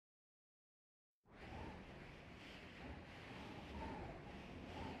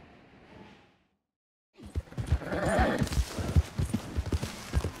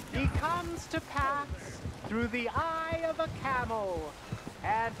to pass through the eye of a camel,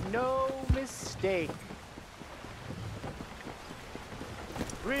 and no mistake.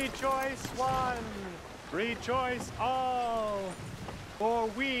 Rejoice one, rejoice all, for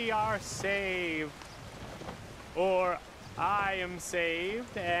we are saved. Or I am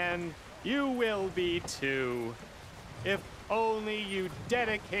saved, and you will be too, if only you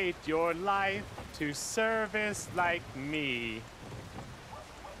dedicate your life to service like me.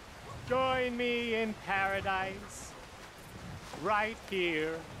 Join me in paradise, right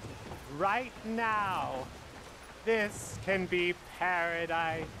here, right now. This can be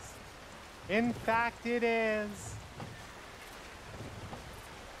paradise. In fact, it is.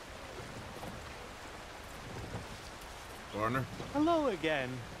 Partner? Hello again.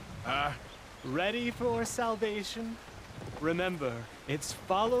 Ready for salvation? Remember, it's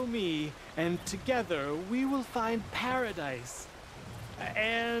follow me, and together we will find paradise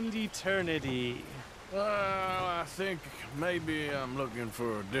and eternity. Well, I think maybe I'm looking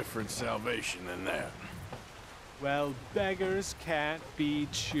for a different salvation than that. Well, beggars can't be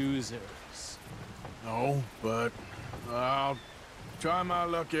choosers. No, but I'll try my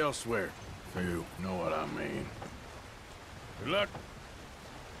luck elsewhere, if you know what I mean. Good luck.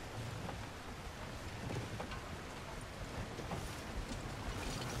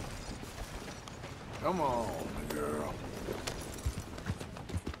 Come on, girl.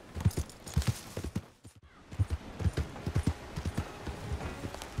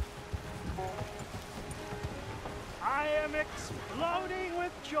 I am exploding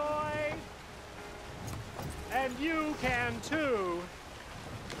with joy, and you can too.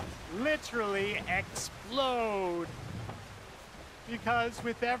 Literally explode. Because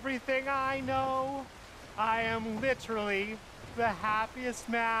with everything I know, I am literally the happiest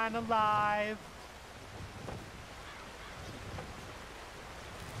man alive.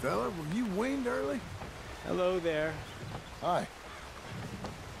 Fella, were you weaned early? Hello there. Hi.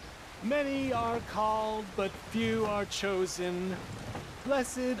 Many are called, but few are chosen.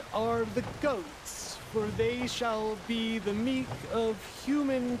 Blessed are the goats, for they shall be the meek of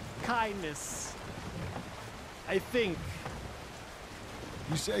human kindness. I think.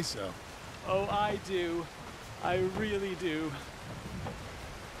 You say so. Oh, I do. I really do.